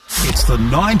It's the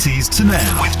 90s to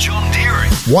now with John Deering.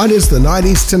 What is the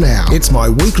 90s to now? It's my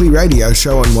weekly radio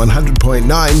show on 100.9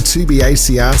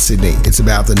 2BACR Sydney. It's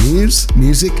about the news,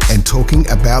 music, and talking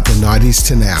about the 90s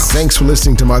to now. Thanks for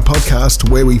listening to my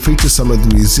podcast where we feature some of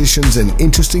the musicians and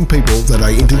interesting people that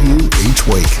I interview each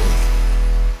week.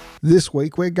 This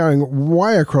week, we're going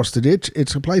way across the ditch.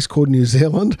 It's a place called New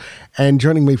Zealand, and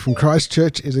joining me from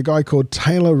Christchurch is a guy called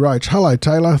Taylor Roach. Hello,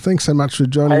 Taylor. Thanks so much for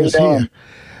joining us here.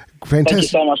 Fantastic. Thank you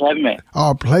so much for having me.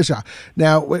 Oh, pleasure.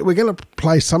 Now, we're going to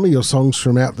play some of your songs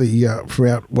throughout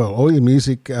all your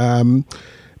music,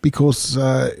 because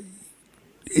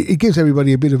it gives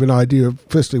everybody a bit of an idea of,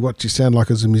 firstly, what you sound like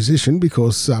as a musician,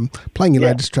 because playing your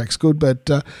latest track's good, but,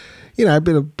 a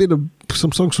bit of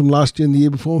some songs from last year and the year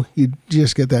before, you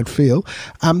just get that feel.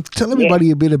 Tell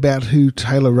everybody a bit about who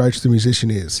Taylor Roach, the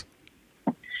musician, is.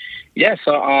 Yeah,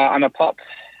 so I'm a pop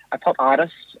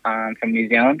artist from New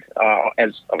Zealand,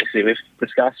 as obviously we've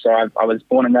discussed. So I was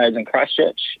born and raised in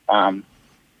Christchurch, and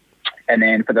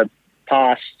then for the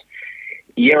past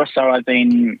year or so, I've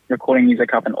been recording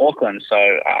music up in Auckland.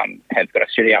 So have got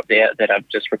a studio up there that I've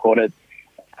just recorded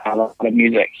a lot of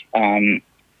music.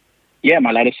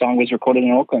 My latest song was recorded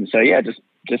in Auckland. So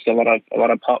just a lot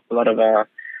of pop, a lot of I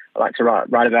like to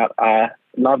write about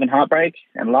love and heartbreak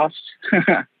and lust.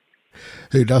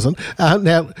 Who doesn't? Now,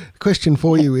 the question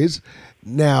for you is,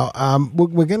 now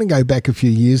we're going to go back a few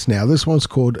years now. This one's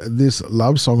called This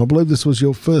Love Song. I believe this was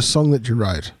your first song that you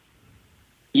wrote.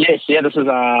 Yes, this is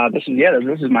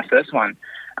my first one.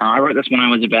 I wrote this when I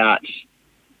was about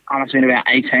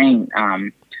 18.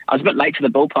 I was a bit late to the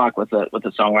ballpark with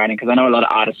the songwriting, because I know a lot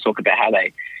of artists talk about how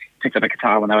they picked up a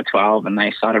guitar when they were 12 and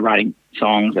they started writing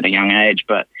songs at a young age.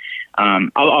 But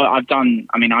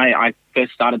I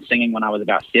first started singing when I was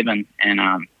about 7,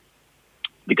 and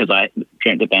because I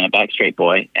dreamt of being a Backstreet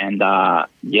Boy, and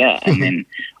and then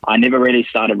I never really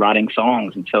started writing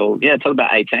songs until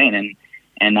about 18,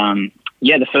 and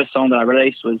the first song that I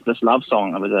released was This Love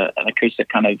Song. It was an acoustic,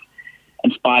 kind of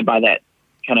inspired by that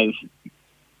kind of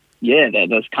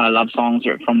those kind of love songs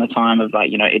from the time of Ed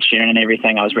Sheeran and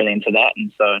everything. I was really into that,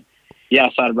 and so I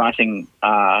started writing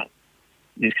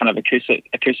this kind of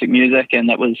acoustic music, and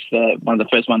that was one of the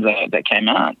first ones that came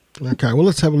out. Okay, well,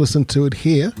 let's have a listen to it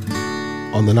here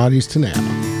on the 90s to now.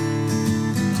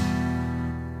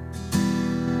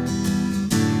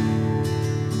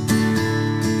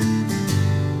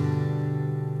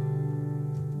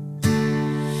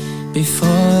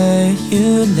 Before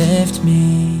you left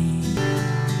me,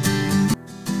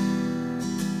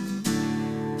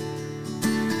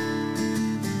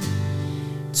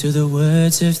 to the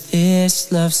words of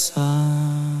this love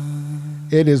song.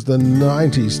 It is the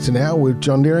 90s to now with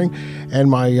John Deering,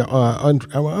 and my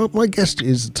guest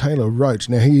is Taylor Roach.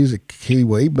 Now, he is a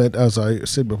Kiwi, but as I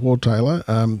said before, Taylor,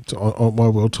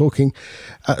 while we were talking,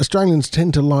 Australians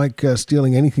tend to like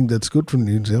stealing anything that's good from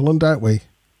New Zealand, don't we?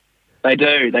 They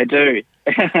do.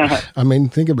 I mean,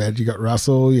 think about it. You got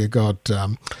Russell, you got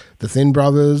the Thin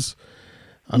Brothers.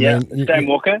 Stan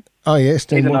Walker. Oh, yeah,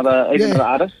 Stan Walker. He's another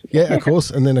artist. Yeah, of course.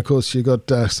 And then, of course, you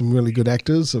got some really good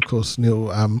actors. Of course,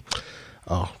 Neil,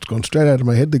 it's gone straight out of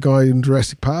my head, the guy in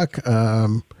Jurassic Park. Yes. I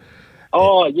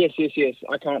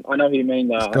know who you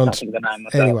mean. I can't think of the name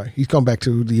myself. Anyway, he's gone back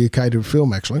to the UK to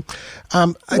film, actually.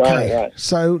 Okay, right.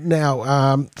 So now,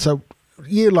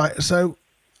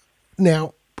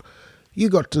 now you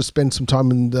got to spend some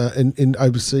time in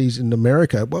overseas in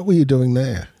America. What were you doing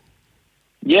there?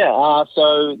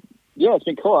 It's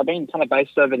been cool. I've been kind of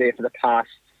based over there for the past.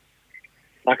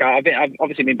 I've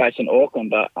obviously been based in Auckland,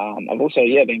 but I've also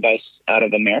been based out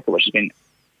of America, which has been an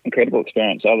incredible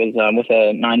experience. I was with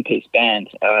a 9-piece band,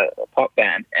 a pop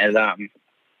band, and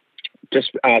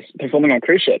just performing on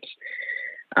cruise ships.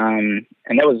 And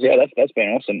that was that's been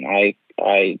awesome. I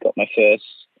got my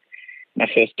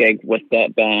first gig with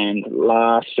that band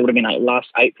last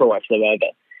April. I flew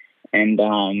over, and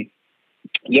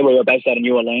we were based out of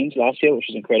New Orleans last year, which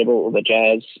was incredible. All the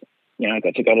jazz, I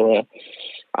got to go to the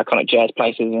iconic jazz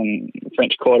places and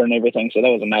French Quarter and everything. So that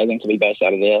was amazing to be based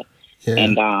out of there. Yeah.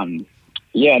 And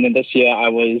and then this year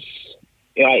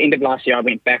end of last year, I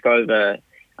went back over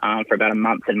for about a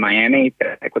month in Miami,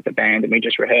 back with the band, and we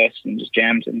just rehearsed and just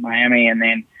jammed in Miami, and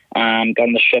then got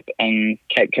on the ship in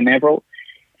Cape Canaveral.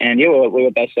 And we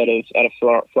were based out of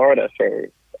Florida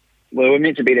we were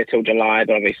meant to be there till July,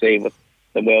 but obviously with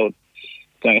the world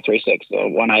doing a 360 or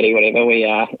 180, whatever,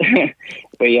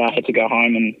 we had to go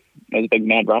home, and it was a big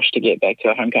mad rush to get back to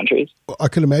our home countries. I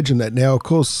can imagine that. Now, of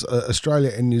course,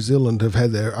 Australia and New Zealand have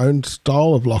had their own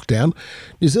style of lockdown.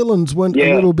 New Zealand's went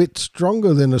a little bit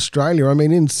stronger than Australia. I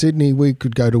mean, in Sydney, we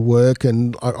could go to work,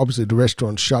 and obviously the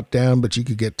restaurants shut down, but you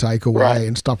could get takeaway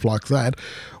and stuff like that.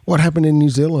 What happened in New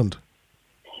Zealand?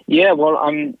 Yeah, well,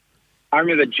 I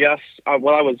remember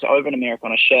while I was over in America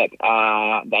on a ship,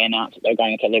 they announced that they were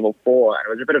going into level 4, and it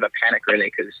was a bit of a panic,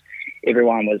 really, because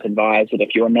everyone was advised that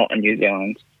if you were not in New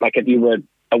Zealand, like if you were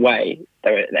away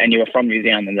and you were from New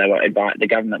Zealand, then the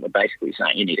government were basically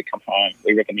saying you need to come home.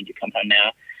 We recommend you come home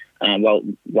now,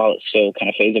 while it's still kind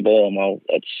of feasible and while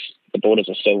the borders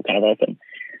are still kind of open.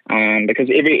 Because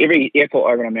every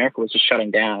airport over in America was just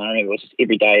shutting down. I remember it was just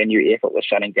every day a new airport was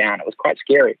shutting down. It was quite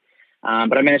scary.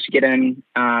 But I managed to get in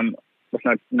with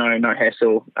no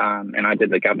hassle, and I did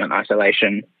the government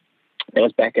isolation. That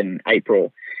was back in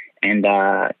April, and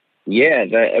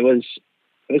it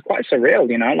was quite surreal,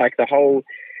 you know, like the whole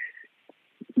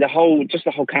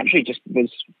country just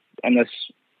was in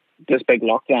this big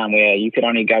lockdown where you could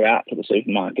only go out to the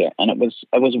supermarket, and it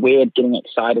was weird getting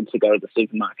excited to go to the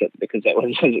supermarket because that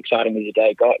was as exciting as your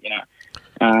day got, you know.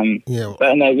 But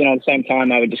at the same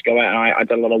time, I would just go out and I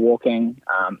did a lot of walking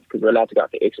because we're allowed to go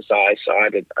out to exercise. So I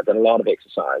did a lot of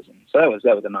exercise, and so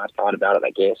that was a nice part about it, I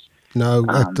guess. No,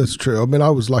 that's true. I mean, I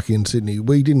was lucky in Sydney.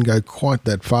 We didn't go quite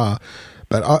that far,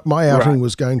 but my outing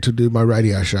was going to do my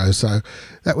radio show, so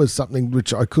that was something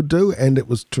which I could do, and it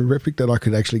was terrific that I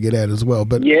could actually get out as well.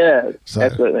 But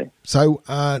absolutely. So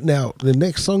now the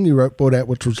next song you brought out,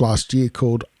 which was last year,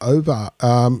 called "Over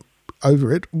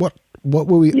It." What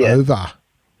were we over?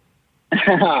 We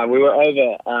were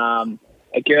over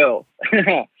a girl.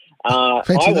 I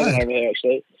wasn't over her,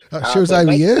 actually. She was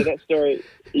over you? That story.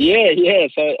 Yeah.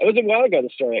 So it was a while ago, the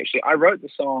story, actually. I wrote the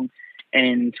song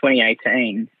in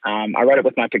 2018. I wrote it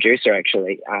with my producer,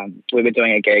 actually. We were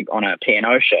doing a gig on a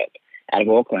P&O ship out of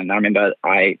Auckland. I remember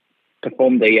I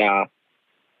performed I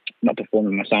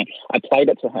played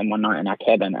it to him one night in our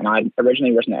cabin, and I'd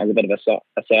originally written it as a bit of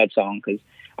a sad song because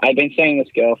I'd been seeing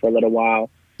this girl for a little while.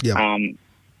 Yeah.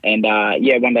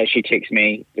 One day she texted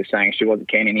me just saying she wasn't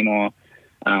keen anymore.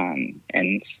 And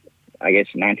I guess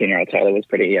 19-year-old Taylor was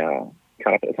pretty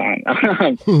cut up at the time.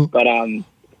 But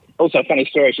also a funny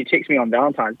story, she texted me on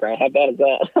Valentine's Day. How bad is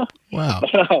that? Wow.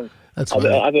 That's funny.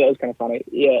 I thought it was kind of funny.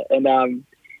 Yeah. And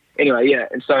anyway, yeah.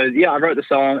 And so, I wrote the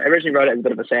song. I originally wrote it as a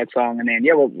bit of a sad song. And then, me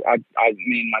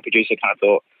and my producer kind of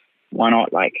thought, why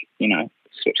not, like, you know,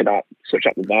 switch up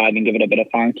the vibe and give it a bit of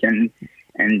funk. And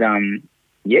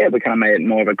we kind of made it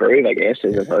more of a groove, I guess,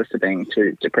 as opposed to being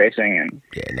too depressing. And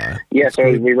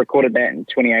so we recorded that in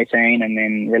 2018 and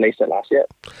then released it last year.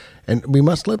 And we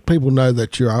must let people know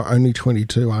that you are only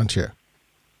 22, aren't you?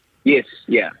 Yes,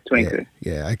 22.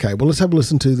 Yeah, okay. Well, let's have a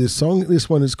listen to this song. This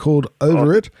one is called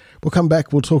Over It. We'll come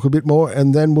back, we'll talk a bit more,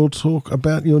 and then we'll talk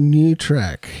about your new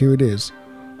track. Here it is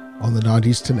on the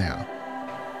 90s to Now.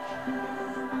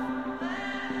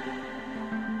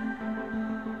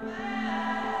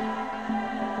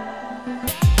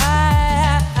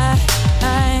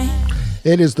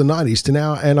 It is the 90s to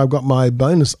Now, and I've got my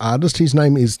bonus artist. His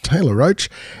name is Taylor Roach,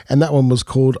 and that one was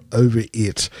called Over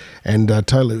It. And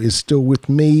Taylor is still with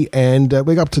me, and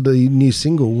we're up to the new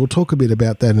single. We'll talk a bit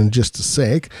about that in just a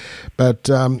sec.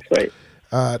 But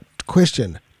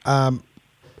question,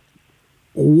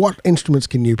 what instruments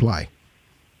can you play?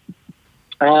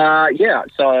 So I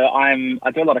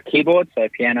do a lot of keyboards, so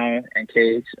piano and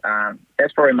keys.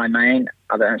 That's probably my main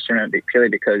other instrument, purely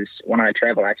because when I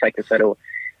travel, I take this little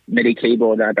MIDI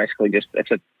keyboard. I basically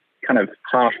it's a kind of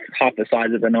half the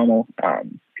size of a normal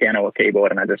piano or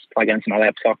keyboard, and I just plug it into my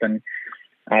laptop, and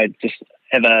I just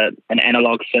have an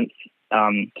analog synth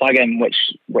plug-in which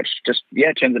just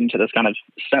turns it into this kind of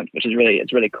synth, which is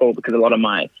really cool because a lot of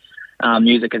my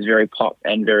music is very pop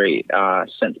and very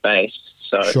synth based,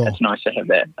 so it's nice to have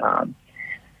that.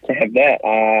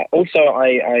 Also,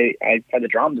 I play the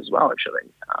drums as well, actually.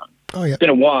 It's been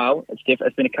a while. It's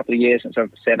been a couple of years since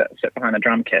I've sat behind a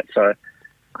drum kit, so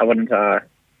I wouldn't go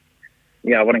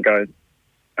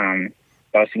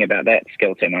boasting about that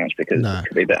skill too much because it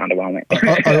could be a bit underwhelming.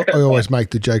 I always make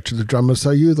the joke to the drummers,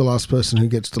 so you're the last person who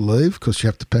gets to leave because you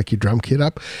have to pack your drum kit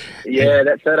up. Yeah,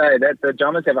 that's it. The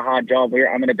drummers have a hard job.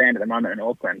 I'm in a band at the moment in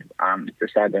Auckland.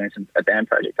 Decided doing a band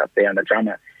project up there, and the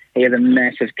drummer, he has a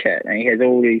massive kit, and he has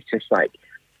all these just like,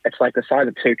 it's like the size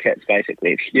of two kits,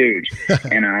 basically. It's huge.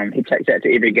 And he takes that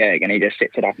to every gig, and he just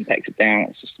sets it up and takes it down.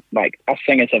 It's just like, us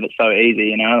singers have it so easy,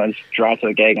 you know? Just drive to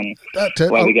a gig and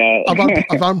away we go.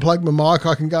 I've unplugged my mic.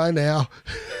 I can go now.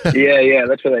 Yeah,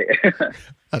 literally.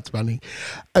 That's funny.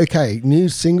 Okay, new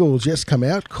single just come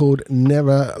out called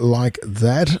Never Like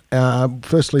That.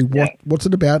 Firstly, what's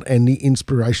it about and the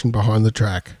inspiration behind the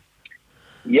track?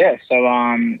 Yeah, so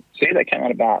that came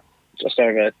out about just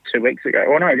over 2 weeks ago.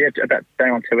 Well, no, yeah, about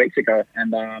going on 2 weeks ago.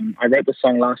 And I wrote the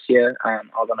song last year. I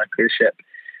was on a cruise ship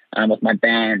with my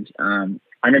band. I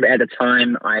remember at the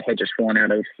time I had just fallen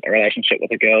out of a relationship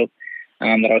with a girl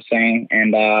that I was seeing.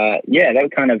 And that was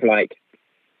kind of like,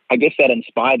 I guess that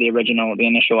inspired the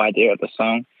initial idea of the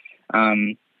song.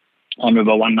 I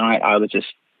remember one night I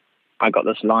got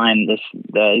this line,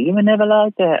 you were never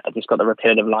like that. I just got the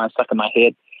repetitive line stuck in my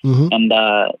head. Mm-hmm. And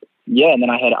and then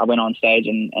I went on stage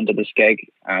and did this gig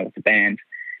with the band,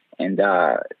 and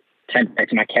came back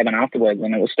to my cabin afterwards,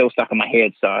 and it was still stuck in my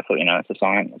head. So I thought, it's a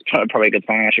song. It's probably a good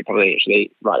song. I should probably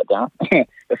actually write it down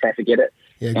before I forget it.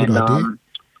 Yeah, good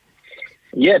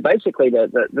idea. Basically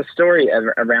the story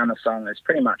around the song is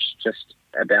pretty much just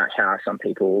about how some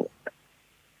people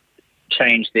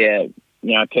change their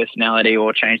personality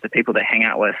or change the people they hang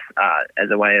out with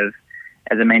as a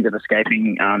means of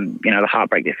escaping the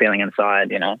heartbreak they're feeling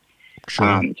inside. Sure.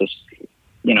 How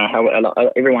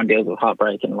everyone deals with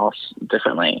heartbreak and loss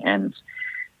differently, and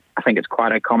I think it's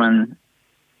quite a common,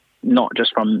 not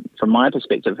just from my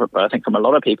perspective, but I think from a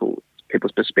lot of people's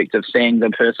perspective, seeing the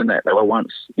person that they were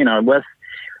once with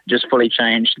just fully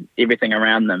changed everything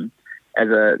around them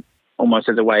almost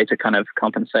as a way to kind of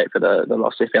compensate for the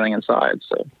loss they're feeling inside.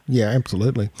 So yeah,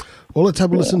 absolutely. Well, let's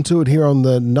have a listen to it here on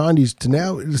the 90s to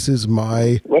now. This is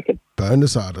my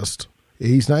bonus artist.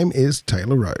 His name is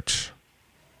Taylor Roach.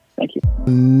 Thank you.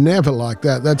 Never Like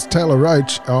That. That's Taylor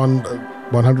Roach on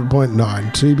 100.9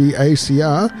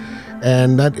 2BACR.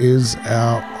 And that is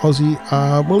our Aussie.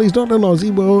 Well, he's not an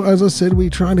Aussie. Well, as I said,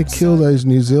 we're trying to kill those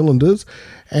New Zealanders.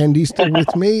 And he's still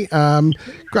with me.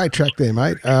 Great track there,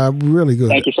 mate. Really good.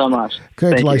 Thank you so much.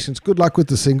 Congratulations. Good luck with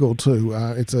the single too.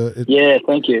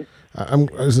 Thank you.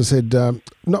 As I said,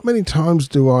 not many times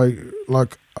do I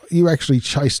you actually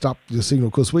chased up the single,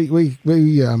 because we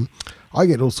I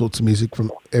get all sorts of music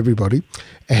from everybody,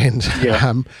 and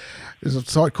there's a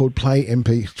site called Play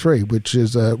MP3, which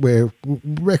is where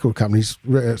record companies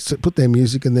put their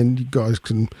music, and then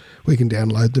we can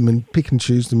download them and pick and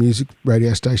choose the music.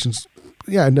 Radio stations,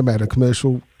 no matter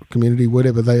commercial, community,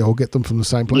 whatever, they all get them from the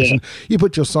same place. Yeah. And you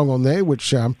put your song on there,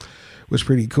 which was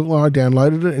pretty cool. I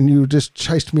downloaded it, and you just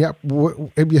chased me up.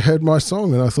 Have you heard my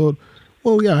song? And I thought,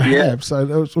 well, yeah, I have.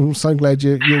 So I'm so glad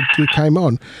you came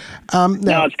on.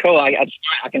 No, it's cool. I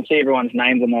can see everyone's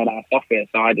names on that software,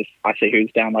 so I see who's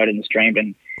downloaded and streamed,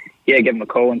 and give them a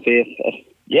call and see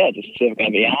if just see if it's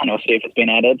going to be on or see if it's been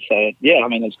added. So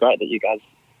it's great that you guys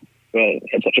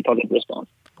had such a positive response.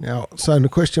 Now, so the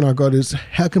question I got is,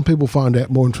 how can people find out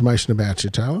more information about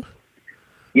you, Taylor?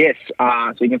 Yes,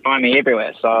 so you can find me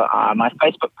everywhere. So my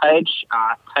Facebook page,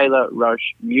 Taylor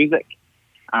Roach Music.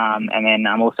 And then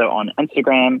I'm also on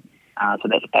Instagram, so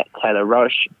that's at Taylor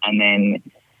Roach. And then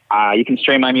you can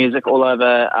stream my music all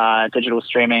over digital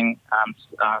streaming.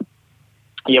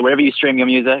 Wherever you stream your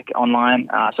music online.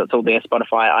 So it's all there: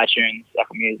 Spotify, iTunes,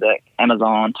 Apple Music,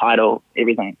 Amazon, Tidal,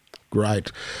 everything.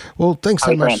 Great. Well, thanks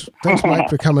so much. Thanks, mate,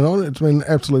 for coming on. It's been an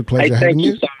absolute pleasure having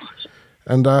you. Thank you so much.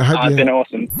 And I hope it's been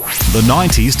awesome. The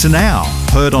 90s to now.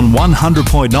 Heard on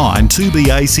 100.9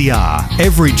 2BACR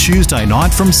every Tuesday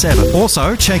night from 7.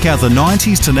 Also, check out the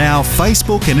 90s to now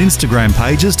Facebook and Instagram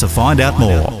pages to find out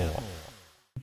more.